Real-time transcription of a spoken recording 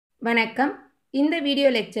வணக்கம். இந்த வீடியோ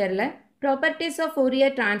லெக்சரில் properties of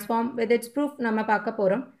Fourier transform with it's proof நம்ம பார்க்க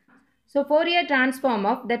போகிறோம். So Fourier transform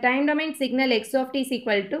of the time domain signal X of D is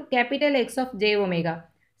equal to capital X of J omega.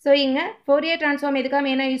 So இங்கே Fourier transform எதுக்காக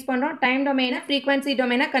மெயினாக use பண்ணுறோம்? Time டொமைனை frequency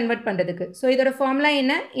டொமைனை convert பண்ணுறதுக்கு. ஸோ இதோட ஃபார்முலா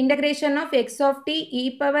என்ன? Integration of X of D e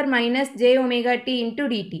power minus J omega t into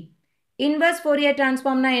DD. Inverse Fourier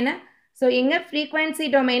டிரான்ஸ்ஃபார்ம்னா என்ன? ஸோ இங்கே ஃப்ரீக்வன்சி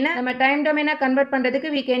டொமைனை நம்ம டைம் டொமைனை கன்வெர்ட்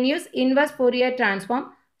பண்ணுறதுக்கு we can use inverse Fourier transform.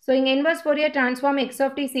 So in inverse Fourier transform x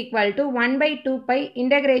of t is equal to 1 by 2 pi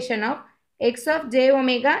integration of x of j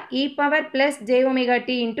omega e power plus j omega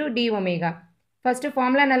t into d omega. First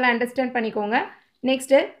formula நல்லா understand பண்ணிக்கோங்க.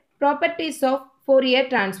 Next properties of Fourier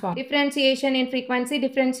transform. Differentiation in frequency,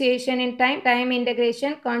 differentiation in time, time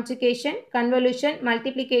integration, conjugation, convolution,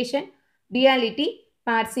 multiplication, duality,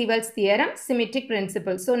 Parseval's theorem, symmetric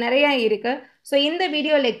principle. So நிறைய இருக்கு. So இந்த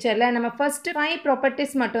video லெக்சரில் நம்ம first 5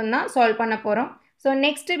 properties மட்டும்தான் solve பண்ண போகிறோம். So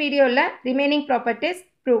next வீடியோவில் remaining properties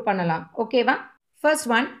prove பண்ணலாம். ஓகேவா? First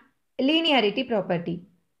one, linearity property.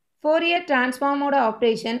 Fourier transform ஓட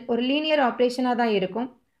ஆப்ரேஷன் ஒரு லீனியர் ஆப்ரேஷனாக தான் இருக்கும்.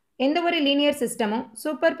 எந்த ஒரு லீனியர் சிஸ்டமும்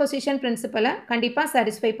சூப்பர் பொசிஷன் பிரின்சிபலை கண்டிப்பாக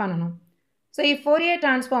சாட்டிஸ்ஃபை பண்ணணும். So if Fourier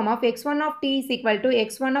transform of x1 of t is equal to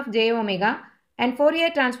x1 of j omega and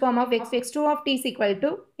Fourier transform of x2 of t is equal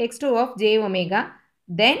to x2 of j omega,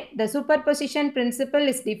 then the superposition principle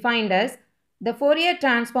is defined as the Fourier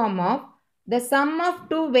transform of the sum of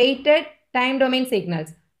two weighted time domain signals.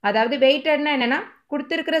 அதாவது வெயிட்டட்னா என்னன்னா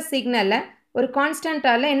கொடுத்திருக்கிற சிக்னல்ல ஒரு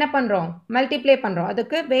கான்ஸ்டன்ட்டால என்ன பண்றோம்? Multiply பண்றோம்.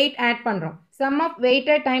 அதுக்கு wait add பண்றோம். Sum of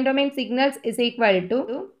weighted time domain signals is equal to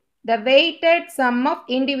the weighted sum of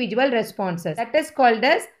individual responses. That is called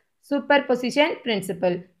as superposition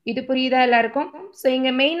principle. இது புரியுதா எல்லாருக்கும்? ஸோ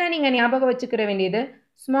இங்கே மெயினாக நீங்கள் ஞாபகம் வச்சுக்கிற வேண்டியது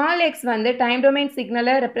ஸ்மால் எக்ஸ் வந்து டைம் டொமைன்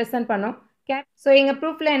சிக்னலை ரெப்ரசென்ட் பண்ணும். ஸோ எங்கள்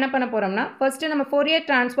ப்ரூஃபில் என்ன பண்ண போகிறோம்னா ஃபர்ஸ்ட்டு நம்ம ஃபோரியர்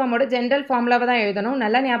டிரான்ஸ்ஃபார்மோட ஜென்ரல் ஃபார்முலாவை தான் எழுதணும்.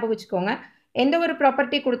 நல்லா ஞாபகம் வச்சுக்கோங்க. எந்த ஒரு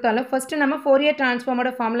ப்ராப்பர்ட்டி கொடுத்தாலும் ஃபர்ஸ்ட்டு நம்ம ஃபோரியர் டிரான்ஸ்ஃபார்மோட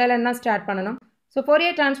ஃபார்முலாவில் தான் ஸ்டார்ட் பண்ணணும். So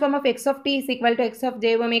Fourier transform of X of D is equal to X of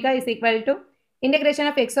J omega is equal to integration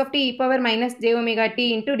of X of D e power minus J omega t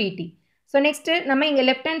into DD. So next நம்ம இங்கே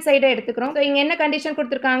left hand சைடை எடுத்துக்கிறோம். So இங்கே என்ன condition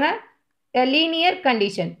கொடுத்துருக்காங்க? A linear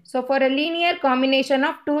condition. So for a linear combination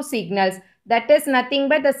of two signals, that is nothing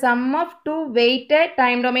but the sum of two weighted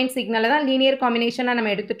time domain signal தான் linear combination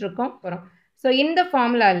நம்ம எடுத்துட்டு இருக்கோம். So இந்த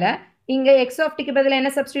ஃபார்முலால இங்க x of t க்கு பதிலா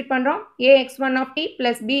என்ன சப்ஸ்டிட்யூட் பண்றோம்? a x1 of t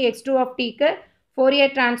plus b x2 of t க்கு Fourier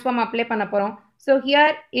transform அப்ளை பண்ண போறோம். So here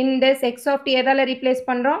in this x of t எதால ரீப்ளேஸ்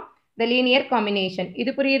பண்றோம்? The linear combination.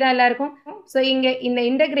 இது புரியுதா எல்லாருக்கும்? So இங்க இந்த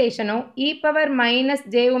இன்டகிரேஷனும் e power minus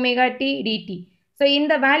j omega t dt. So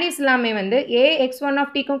இந்த வேல்யூஸ் எல்லாமே வந்து a x1 of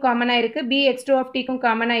t-க்கும் காமனாக இருக்குது, b x2 of t-க்கும்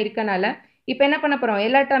காமனாக இருக்கனால இப்போ என்ன பண்ண போகிறோம்?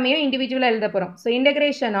 எல்லா டேர்மையும் இண்டிவிஜுவலாக எழுத போகிறோம். So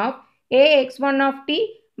integration of a x1 of t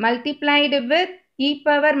multiplied with e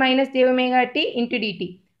power minus j omega t into dt.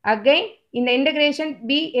 Again இந்த இன்டகிரேஷன்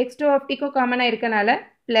b x2 of t-க்கும் காமனாக இருக்கனால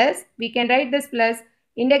plus we can write this plus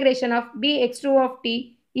integration of b x2 of t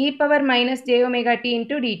e power minus j omega t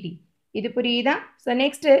into dt. இது புரியுதா? So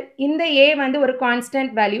next இந்த a வந்து ஒரு constant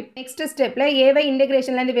value. Next ஸ்டெப்பில் ஏவை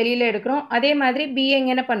இன்டகிரேஷன்லேருந்து வெளியில் எடுக்கிறோம். அதே மாதிரி b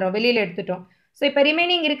எங்கே என்ன பண்ணுறோம்? வெளியில் எடுத்துட்டோம். ஸோ இப்போ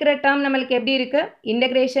ரிமைனிங் இருக்கிற டேர்ம் நம்மளுக்கு எப்படி இருக்குது?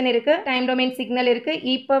 இன்டகிரேஷன் இருக்குது, டைம் டொமைன் சிக்னல் இருக்குது,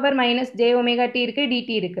 e power minus J omega t இருக்குது,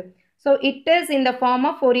 டிடி இருக்குது. ஸோ இட் இஸ் இந்த form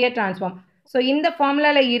of Fourier transform. So இந்த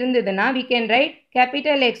ஃபார்முலாவில் இருந்ததுன்னா we can write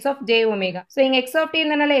capital X of J omega. So இங்கே எக்ஸ் ஆஃப் டி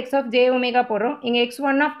இருந்தனால எக்ஸ் ஆஃப் ஜே ஒமேகா போடுறோம். இங்கே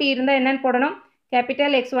x1 of t இருந்தால் என்னன்னு போடணும்?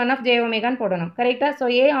 Capital x1 of j omega போடணும். கரெக்டாக? ஸோ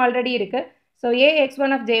a ஆல்ரெடி இருக்குது. So a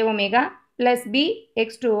x1 of j omega plus b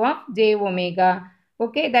x2 of j omega.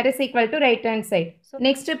 Okay, that is equal to right hand side. So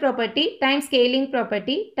next property, time scaling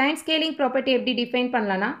property. Time scaling property எப்படி define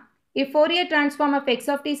பண்ணலாம்னா if Fourier transform of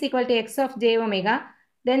x of t is equal to x of j omega,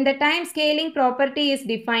 then the time scaling property is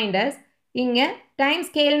defined as இங்கே time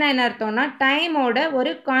scaleனா என்ன அர்த்தம்னா டைமோட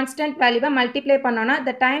ஒரு constant வேல்யூவை multiply பண்ணோன்னா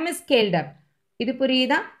the time is scaled up. இது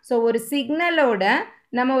புரியுதா? So ஒரு சிக்னலோட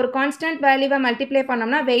நம்ம ஒரு கான்ஸ்டன்ட் வேல்யூவை மல்டிப்ளை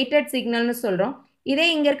பண்ணோம்னா வெயிட்டட் சிக்னல்னு சொல்கிறோம். இதே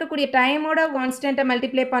இங்கே இருக்கக்கூடிய டைமோட கான்ஸ்டன்ட்டை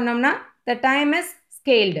மல்டிப்ளை பண்ணோம்னா த டைம் இஸ்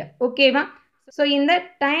ஸ்கேல்டு. ஓகேவா? ஸோ இந்த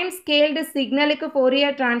டைம் ஸ்கேல்டு சிக்னலுக்கு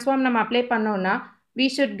ஃபோரியர் டிரான்ஸ்ஃபார்ம் நம்ம அப்ளை பண்ணோம்னா we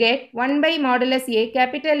should get 1 by modulus a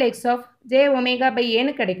capital X of j omega by a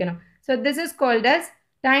கிடைக்கணும். So this is called as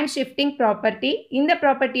time shifting property. இந்த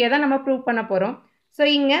ப்ராப்பர்ட்டியை தான் நம்ம ப்ரூவ் பண்ண போகிறோம். ஸோ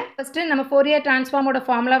இங்கே ஃபஸ்ட்டு நம்ம ஃபோரியர் டிரான்ஸ்ஃபார்மோட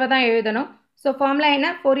ஃபார்முலாவை தான் எழுதணும். So formula என்ன?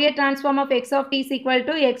 Fourier transform of x of t is equal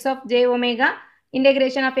to x of j omega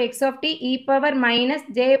integration of x of t e power minus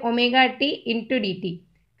j omega t into dt.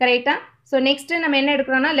 கரெக்டா? So next நம்ம என்ன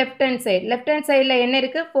எடுக்கிறோம்னா left hand side. Left hand சைடில் என்ன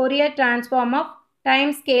இருக்குது? Fourier transform of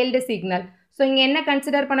time scaled signal. So இங்கே என்ன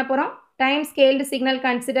consider பண்ண போகிறோம்? டைம் ஸ்கேல்டு சிக்னல்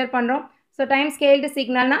கன்சிடர் பண்ணுறோம். So time scaled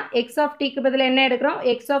சிக்னல்னா X of டிக்கு பதில் என்ன எடுக்கிறோம்?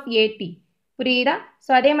 எக்ஸ் ஆஃப் ஏடி. புரியுதா?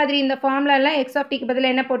 ஸோ அதே மாதிரி இந்த ஃபார்முலாவில் எக்ஸ் ஆஃப் டிக்கு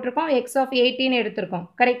பதில் என்ன போட்டிருக்கோம், எக்ஸ் ஆஃப் 18 எடுத்திருக்கோம்.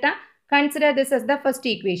 கரெக்டாக? Consider this as the first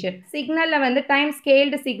equation. சிக்னலில் வந்து டைம்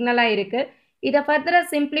ஸ்கேல்டு சிக்னலாக இருக்குது. இதை ஃபர்தராக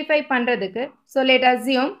சிம்பிளிஃபை பண்ணுறதுக்கு so let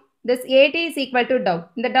assume this at is equal to tau.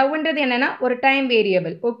 இந்த டவ்ன்றது என்னென்னா ஒரு டைம்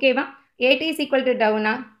வேரியபிள். ஓகேவா? at is equal to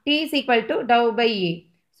டவ்னா t is equal to tau by a.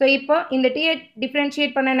 So இப்போ இந்த t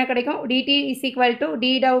டிஃப்ரென்ஷியேட் பண்ண என்ன கிடைக்கும், dt is equal to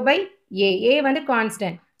d tau by a. a வந்து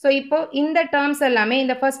கான்ஸ்டன்ட். ஸோ இப்போ இந்த டேர்ம்ஸ் எல்லாமே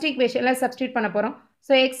இந்த ஃபர்ஸ்ட் ஈக்குவேஷனில் சப்ஸ்டியூட் பண்ண போகிறோம்.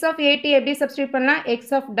 ஸோ எக்ஸ் ஆஃப் at எப்படி சப்ஸ்டியூட் பண்ணலாம்,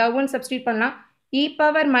 எக்ஸ் ஆஃப் டவ்னு சப்ஸ்டியூட் பண்ணலாம். e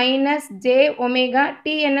power minus J omega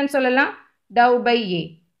t என்னன்னு சொல்லலாம், டவ் பை a.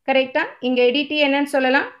 கரெக்டாக? இங்கே dt என்னன்னு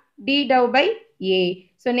சொல்லலாம், d tau by a.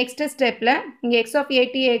 So next ஸ்டெப்பில் இங்கே X of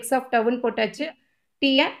at X of டவ்னு போட்டாச்சு, t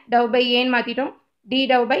டவ் பை ஏன்னு மாற்றிட்டோம், d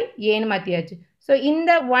டவ் பை ஏன்னு மாற்றியாச்சு. ஸோ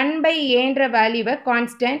இந்த 1 பை ஏன்ற வேல்யூவை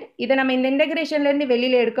கான்ஸ்டன்ட், இதை நம்ம இந்த இன்டகிரேஷன்லேருந்து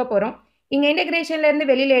வெளியில் எடுக்க போகிறோம். இங்கே இன்டகிரேஷன்லேருந்து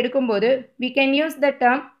வெளியில் எடுக்கும்போது we can use the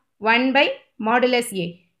term 1 by modulus a.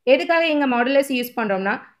 எதுக்காக இங்கே மாடுலஸ் யூஸ்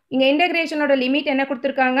பண்ணுறோம்னா, இங்கே இன்டகிரேஷனோட லிமிட் என்ன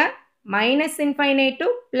கொடுத்துருக்காங்க, minus infinite to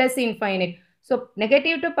plus infinite. So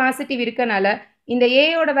negative to positive இருக்கனால இந்த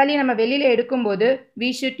ஏயோட வேல்யூ நம்ம வெளியில் எடுக்கும்போது we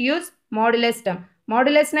should use modulus term.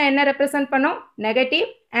 மாடுலஸ்னால் என்ன ரெப்ரசன்ட் பண்ணோம், negative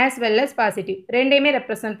as well as positive ரெண்டையுமே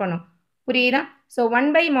ரெப்ரசன்ட் பண்ணோம். புரியுதா? ஸோ 1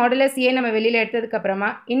 பை மாடுலஸ் ஏ நம்ம வெளியில் எடுத்ததுக்கப்புறமா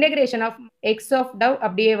integration of X of tau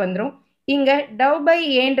அப்படியே வந்துடும். இங்கே டவ் பை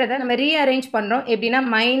ஏன்றதை நம்ம ரீஅரேஞ்ச் பண்ணுறோம். எப்படின்னா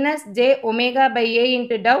minus J omega by A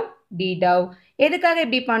into tau D tau. எதுக்காக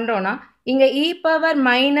இப்படி பண்ணுறோன்னா, இங்கே e power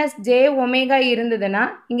minus J omega இருந்ததுன்னா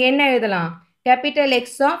இங்கே என்ன எழுதலாம், கேபிட்டல்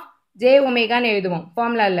எக்ஸ் ஆஃப் ஜே ஒமேகான்னு எழுதுவோம்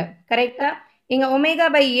ஃபார்முலாவில். கரெக்டாக? இங்கே ஒமேகா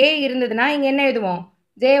பை ஏ இருந்ததுன்னா இங்கே என்ன எழுதுவோம்,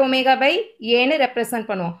 ஜே ஒமேகா பை ஏன்னு ரெப்ரசன்ட்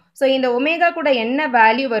பண்ணுவோம். ஸோ இந்த ஒமேகா கூட என்ன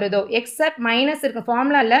வேல்யூ வருதோ, எக்ஸப்ட் மைனஸ் இருக்கும்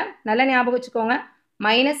ஃபார்முலாவில், நல்லா ஞாபகம் வச்சுக்கோங்க,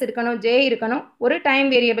 மைனஸ் இருக்கணும், ஜே இருக்கணும், ஒரு டைம்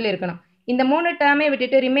வேரியபிள் இருக்கணும். இந்த 3 டேர்மே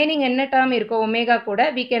விட்டுட்டு ரிமைனிங் என்ன டேர்ம் இருக்கோ ஒமேகா கூட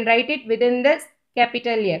we can write it within this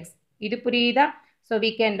capital X. இது புரியுதா? So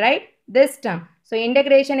we can write this term. So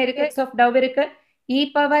integration இருக்குது, எக்ஸ் ஆஃப் டவ் இருக்குது, இ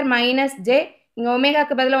பவர் மைனஸ் ஜே, இங்கே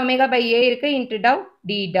ஒமேகாக்கு பதிலாக ஒமேகா பை ஏ இருக்குது, into tau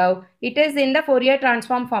D tau. It is in the Fourier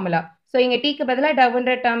transform formula. So இங்கே டீக்கு பதிலாக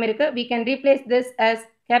டவ்ன்ற டேர்ம் இருக்குது. we can replace this as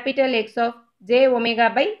capital X of j omega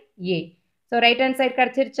by a. So right hand side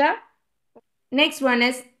கிடச்சிருச்சா? Next one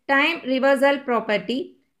is time reversal property.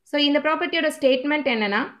 So இந்த ப்ராப்பர்ட்டியோட statement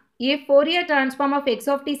என்னன்னா, if Fourier transform of x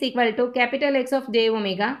of t is equal to capital X of j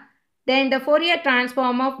omega, then the Fourier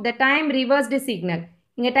transform of the time reversed signal.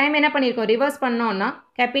 இங்கே time என்ன பண்ணியிருக்கோம், reverse பண்ணோம்னா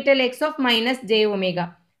capital X of minus J omega.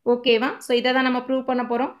 ஓகேவா? So இதை தான் நம்ம prove பண்ண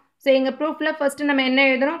போகிறோம். ஸோ எங்கள் ப்ரூஃபில் ஃபஸ்ட்டு நம்ம என்ன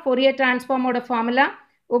எழுதுகிறோம், Fourier transformோட formula.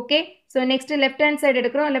 Okay, so next left hand side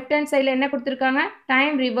எடுக்கிறோம். லெஃப்ட் ஹேண்ட் சைடில் என்ன கொடுத்துருக்காங்க,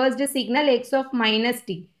 time reversed signal X of minus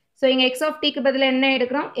D. So இங்கே எக்ஸ் ஆஃப் டிக்கு பதிலாக என்ன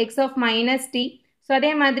எடுக்கிறோம், X of minus D. So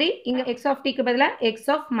அதே மாதிரி இங்கே எக்ஸ் ஆஃப் டிக்கு பதிலாக எக்ஸ்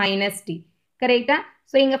ஆஃப் மைனஸ் டி. கரெக்டாக?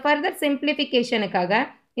 ஸோ இங்கே ஃபர்தர் சிம்பிளிஃபிகேஷனுக்காக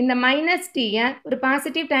இந்த மைனஸ் டீயை ஒரு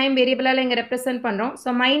பாசிட்டிவ் டைம் வேரியபிளால் இங்கே ரெப்ரசென்ட் பண்ணுறோம். So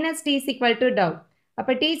minus D is equal to tau.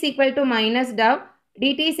 அப்போ D is equal to minus tau,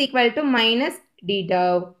 DD is equal to minus D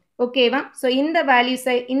tau. ஓகேவா? ஸோ இந்த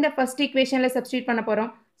வேல்யூஸை இந்த ஃபர்ஸ்ட் ஈக்குவேஷனில் சப்ஸ்டியூட் பண்ண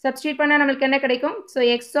போகிறோம். சப்ஸ்டியூட் பண்ணால் நம்மளுக்கு என்ன கிடைக்கும், ஸோ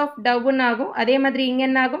எக்ஸ் ஆஃப் டவ்னு ஆகும். அதே மாதிரி இங்கே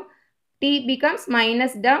என்ன ஆகும், D becomes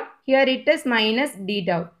minus tau, here it is minus D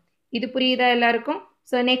tau. இது புரியுதா எல்லாருக்கும்?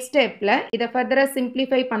 ஸோ நெக்ஸ்ட் ஸ்டெப்பில் இதை ஃபர்தராக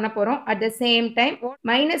சிம்பிளிஃபை பண்ண போகிறோம். At the same time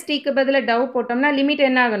minus டிக்கு பதிலாக டவ் போட்டோம்னா லிமிட்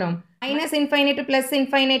என்ன ஆகணும், மைனஸ் இன்ஃபைனைட் ப்ளஸ்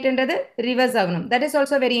இன்ஃபைனைட்ன்றது ரிவர்ஸ் ஆகணும். That is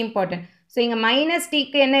also very important. So இங்கே மைனஸ்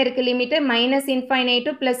டிக்கு என்ன இருக்குது லிமிட்டு, மைனஸ்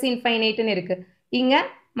இன்ஃபைனைட்டு ப்ளஸ் இன்ஃபைனைட்டுன்னு இருக்குது. இங்கே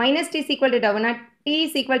minus D equal to டவ்னா D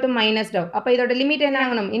is equal to minus tau. அப்போ இதோட லிமிட் என்ன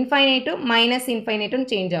ஆகணும், இன்ஃபைனைட்டு மைனஸ் இன்ஃபைனைட்டுன்னு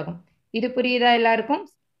சேஞ்ச் ஆகும். இது புரியுதா எல்லாருக்கும்?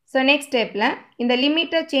 ஸோ நெக்ஸ்ட் ஸ்டெப்பில் இந்த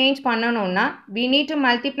லிமிட்டை சேஞ்ச் பண்ணணும்னா we need to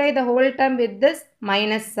multiply the whole term with this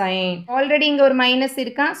minus sign. Already இங்கே ஒரு மைனஸ்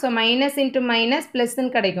இருக்கா, ஸோ மைனஸ் இன்ட்டு மைனஸ்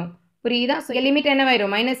ப்ளஸ்ன்னு கிடைக்கும். புரியுதா? So limit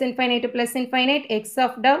என்னவாயிரும், minus infinite plus infinite X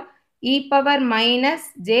of tau e power minus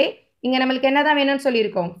J. இங்கே நம்மளுக்கு என்ன தான் வேணும்னு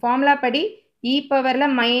சொல்லியிருக்கோம், ஃபார்முலா படி இ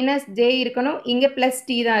பவரில் மைனஸ் ஜே இருக்கணும், இங்கே ப்ளஸ்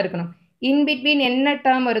டி தான் இருக்கணும். இன் பிட்வீன் என்ன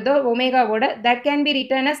டேர்ம் வருதோ ஒமேகாவோட that can be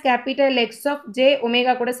return as capital X of J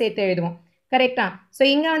omega கூட சேர்த்து எழுதுவோம். கரெக்டா? ஸோ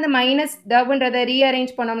இங்கே வந்து மைனஸ் டவ்ன்றதை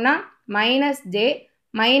ரீஅரேஞ்ச் பண்ணோம்னா minus J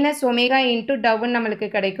minus omega into டவ்னு நம்மளுக்கு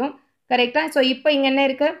கிடைக்கும். கரெக்டா? ஸோ இப்போ இங்கே என்ன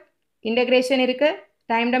இருக்குது, இன்டகிரேஷன் இருக்குது,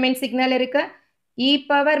 டைம் டொமைன் சிக்னல் இருக்குது, e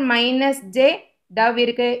power minus J tau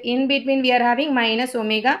இருக்குது, in between we are having minus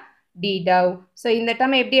omega t tau. So இந்த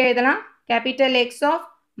டேர்ம் எப்படி எழுதலாம், capital X of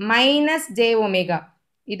minus J omega.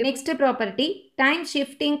 இது next property time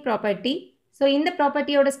shifting property. So இந்த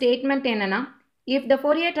ப்ராப்பர்ட்டியோட statement என்னன்னா, if the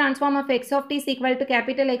Fourier transform of x of t is equal to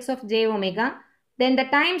capital X of j omega, then the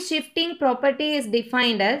time shifting property is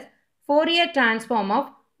defined as Fourier transform of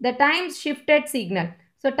the time shifted signal.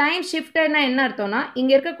 So time ஷிஃப்டட்னா என்ன அர்த்தம்னா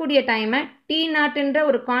இங்கே இருக்கக்கூடிய டைமை t0ன்ற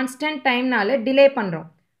ஒரு constant டைம்னால delay பண்ணுறோம்.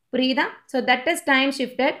 புரியுதா? So that is time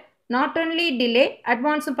shifted. Not only delay,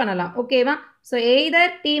 அட்வான்ஸும் பண்ணலாம். ஓகேவா? So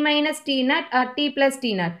either t minus t0 R t plus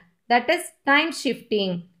t0. That is time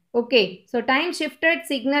shifting. Okay, so time shifted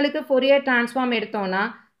சிக்னலுக்கு ஃபோரியர் டிரான்ஸ்ஃபார்ம் எடுத்தோம்னா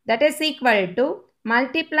that is equal to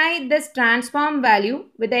multiply this transform value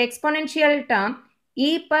with the exponential term e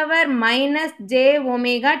power minus j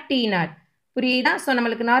omega t0. புரியுதா? So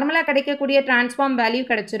நம்மளுக்கு நார்மலாக கிடைக்கக்கூடிய transform value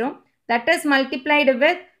கிடைச்சிரும். That is multiplied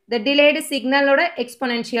with the delayed சிக்னலோட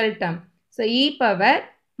exponential term. So e power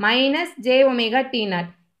minus J omega t not.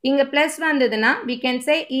 இங்கே plus வந்ததுன்னா we can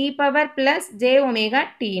say e power plus J omega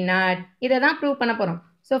t not. இதை தான் prove பண்ண போகிறோம்.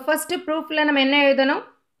 ஸோ ஃபஸ்ட்டு ப்ரூஃபில் நம்ம என்ன எழுதணும்?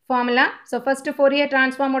 Formula. So first Fourier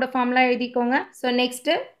டிரான்ஸ்ஃபார்மோட formula எழுதிக்கோங்க. So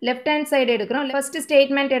next left hand side எடுக்கிறோம். ஃபஸ்ட்டு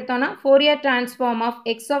ஸ்டேட்மெண்ட் எடுத்தோம்னா Fourier transform of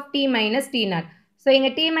X of D minus D not. So இங்கே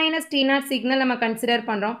D minus D not signal நம்ம கன்சிடர்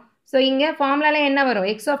பண்ணுறோம். ஸோ இங்கே ஃபார்முலாவில் என்ன வரும்?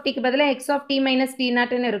 எக்ஸ் ஆஃப் டிக்கு பதிலாக X of D minus D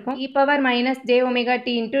நாட்னு இருக்கும். E power minus J omega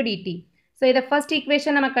t into DD. So இதை ஃபர்ஸ்ட்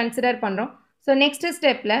ஈக்குவேஷன் நம்ம கன்சிடர் பண்ணுறோம். ஸோ நெக்ஸ்ட்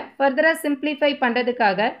ஸ்டெப்பில் ஃபர்தராக சிம்பிளிஃபை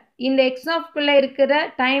பண்ணுறதுக்காக இந்த எக்ஸ் ஆஃப்குள்ளே இருக்கிற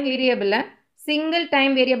டைம் வேரியபிளை சிங்கிள்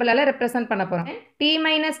டைம் வேரியபிளால் ரெப்ரசென்ட் பண்ண போகிறோம். D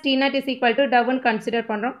minus D not is equal to டவ்னு consider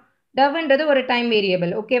பண்ணுறோம். டவ்ன்றது ஒரு டைம்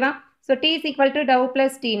வேரியபிள். ஓகேவா? So D is equal to tau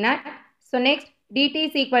plus D not. So next DD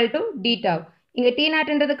is equal to D tau. இங்கே D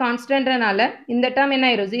நாட்ன்றது கான்ஸ்டன்ட்னால இந்த term என்ன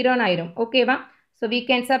ஆயிரும்? 0 ஆயிரும். ஓகேவா? So we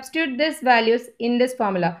can substitute this values in this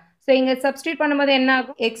formula. So இங்கே substitute பண்ணும்போது என்ன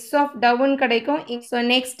ஆகும்? எக்ஸ் ஆஃப் டவுன் கிடைக்கும். ஸோ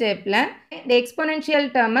நெக்ஸ்ட் ஸ்டெப்பில் இந்த எக்ஸ்பொனென்ஷியல்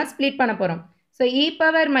டேர்மை ஸ்ப்ளிட் பண்ண போகிறோம். So e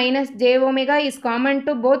power minus J omega is common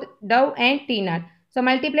to both tau and D not. So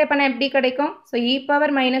multiply பண்ண எப்படி கிடைக்கும்? So e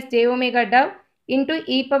power minus J omega tau into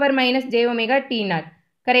e power minus J omega t not.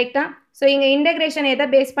 கரெக்டா? So இங்கே integration எதை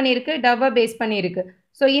base பண்ணியிருக்கு? டவ்வை base பண்ணியிருக்கு.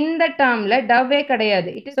 So இந்த டேர்மில் டவ்வே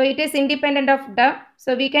கிடையாது. So it is independent of tau.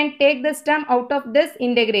 So we can take this term out of this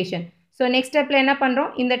integration. So next ஸ்டெப்பில் என்ன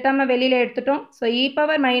பண்ணுறோம்? இந்த டேர்மை வெளியில் எடுத்துட்டோம். So e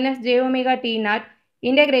power minus J omega t not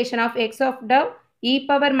integration of X of tau e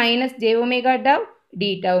power minus J omega tau D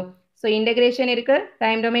tau. So integration இருக்குது,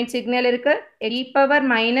 time domain signal இருக்குது, e power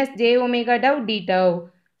minus J omega tau D tau.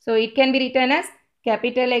 So it can be written as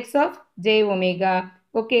capital X of j omega.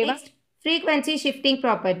 Okay. Next, frequency shifting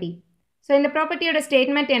property. So in the property of the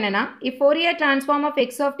statement enna, if Fourier transform of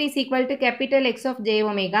x of t is equal to capital X of j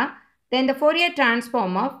omega, then the Fourier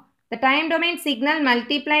transform of the time domain signal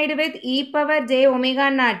multiplied with e power j omega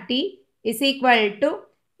naught t is equal to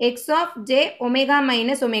x of j omega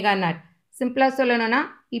minus omega naught. சிம்பிளா சொல்லணும்னா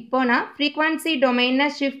இப்போ நான் frequency டொமைனை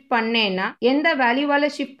shift பண்ணேன்னா எந்த வேல்யூவால்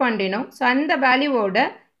shift பண்ணுறேனோ so அந்த வேல்யூவோட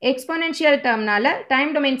exponential டேர்ம்னால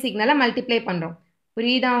time domain சிக்னலை multiply பண்ணுறோம்.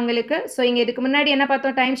 புரியுதா உங்களுக்கு? ஸோ இங்கே இதுக்கு முன்னாடி என்ன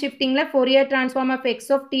பார்த்தோம்? Time ஷிஃப்டிங்கில் Fourier transform of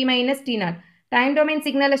X of D minus D not. Time domain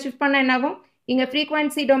சிக்னலை ஷிஃப்ட் பண்ணால் என்னாகும்? இங்கே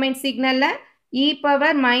ஃப்ரீக்வன்சி டொமைன் சிக்னலில் e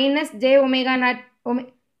power minus J omega not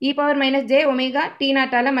e power minus J omega t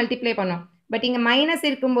நாட்டால் multiply பண்ணோம். பட் இங்கே மைனஸ்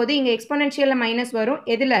இருக்கும்போது இங்கே எக்ஸ்பொனென்ஷியலில் மைனஸ் வரும்.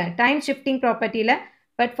 எதில்? Time shifting ப்ராப்பர்ட்டியில்.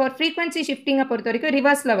 But for frequency ஷிஃப்டிங்கை பொறுத்த வரைக்கும்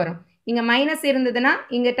ரிவர்ஸில் வரும். இங்கே மைனஸ் இருந்ததுன்னா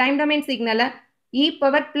இங்கே டைம் டொமைன் சிக்னலை e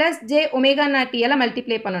power plus J omega நாட்டியால்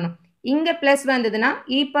multiply பண்ணணும். இங்கே ப்ளஸ் வந்ததுன்னா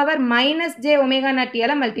e power minus J omega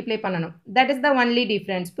நாட்டியால் multiply பண்ணணும். That is the only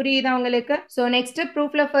difference. புரியுதா உங்களுக்கு? So next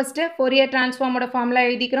ப்ரூஃபில் first Fourier டிரான்ஸ்ஃபார்மோட formula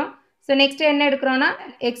எழுதிக்கிறோம். ஸோ நெக்ஸ்ட் என்ன எடுக்கிறோன்னா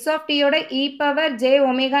X of டியோட e power J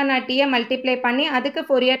omega நாட்டியை multiply பண்ணி அதுக்கு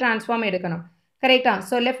ஃபோரியர் டிரான்ஸ்ஃபார்ம் எடுக்கணும். கரெக்டா?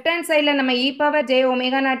 ஸோ லெஃப்ட் ஹேண்ட் சைடில் நம்ம e power J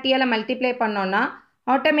omega நாட்டியால் multiply பண்ணோன்னா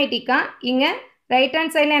ஆட்டோமேட்டிக்காக இங்கே ரைட்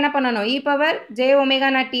ஹேண்ட் சைடில் என்ன பண்ணணும்? E power J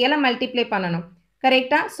omega நாட்டியால் multiply பண்ணணும்.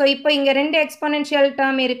 கரெக்டா? ஸோ இப்போ இங்கே ரெண்டு எக்ஸ்பொனென்ஷியல்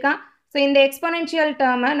டேர்ம் இருக்கா? ஸோ இந்த எக்ஸ்பொனென்ஷியல்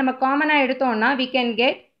டேர்மை நம்ம காமனாக எடுத்தோம்னா we can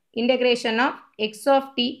get integration of X of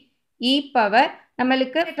D e power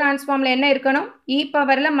நம்மளுக்கு டிரான்ஸ்ஃபார்மில் என்ன இருக்கணும்? இ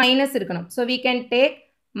பவரில் மைனஸ் இருக்கணும். So we can take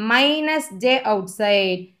minus J out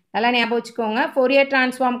side. நல்லா ஞாபகம் வச்சுக்கோங்க. ஃபோரியர்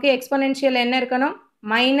டிரான்ஸ்ஃபார்முக்கு எக்ஸ்பொனென்ஷியல் என்ன இருக்கணும்?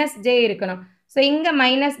 மைனஸ் ஜே இருக்கணும். ஸோ இங்கே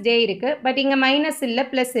மைனஸ் ஜே இருக்குது, பட் இங்கே மைனஸ் இல்லை,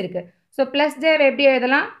 ப்ளஸ் இருக்குது. ஸோ ப்ளஸ் ஜேவை எப்படி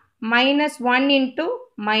எழுதலாம்? மைனஸ் 1 இன்ட்டு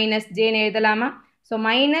மைனஸ் ஜேன்னு எழுதலாமா? So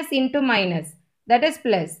minus into minus that is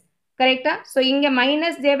plus. கரெக்டாக? ஸோ இங்கே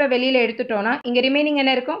மைனஸ் ஜேவை வெளியில் எடுத்துட்டோன்னா இங்கே ரிமைனிங்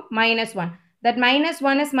என்ன இருக்கும்? Minus 1. That minus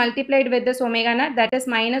 1 is multiplied with this omega not, that is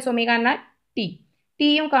minus omega not D.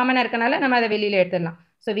 டீயும் காமனாக இருக்கனால நம்ம அதை வெளியில் எடுத்துடலாம்.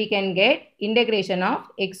 So we can get integration of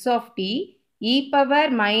X of D e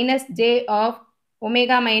power minus J of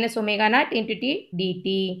omega minus omega not into D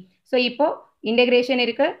DD. So இப்போது integration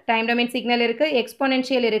இருக்குது, time domain signal இருக்குது,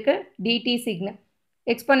 எக்ஸ்பொனென்ஷியல் இருக்குது, டிடி சிக்னல்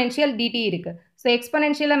எக்ஸ்பொனென்ஷியல் டிடி இருக்குது. So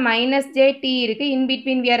எக்ஸ்பொனென்ஷியலில் minus J D இருக்குது. In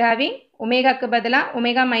between we are having ஒமேகாக்கு பதிலாக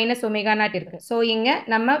omega minus omega not இருக்குது. So இங்கே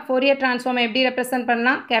நம்ம ஃபோரியர் ட்ரான்ஸ்ஃபார்மை எப்படி ரெப்ரசென்ட்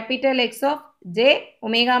பண்ணலாம்? Capital X of J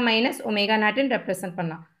omega minus omega நாட்டுன்னு represent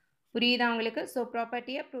பண்ணலாம். புரியுதா உங்களுக்கு? ஸோ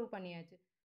ப்ராப்பர்ட்டியை ப்ரூவ் பண்ணியாச்சு.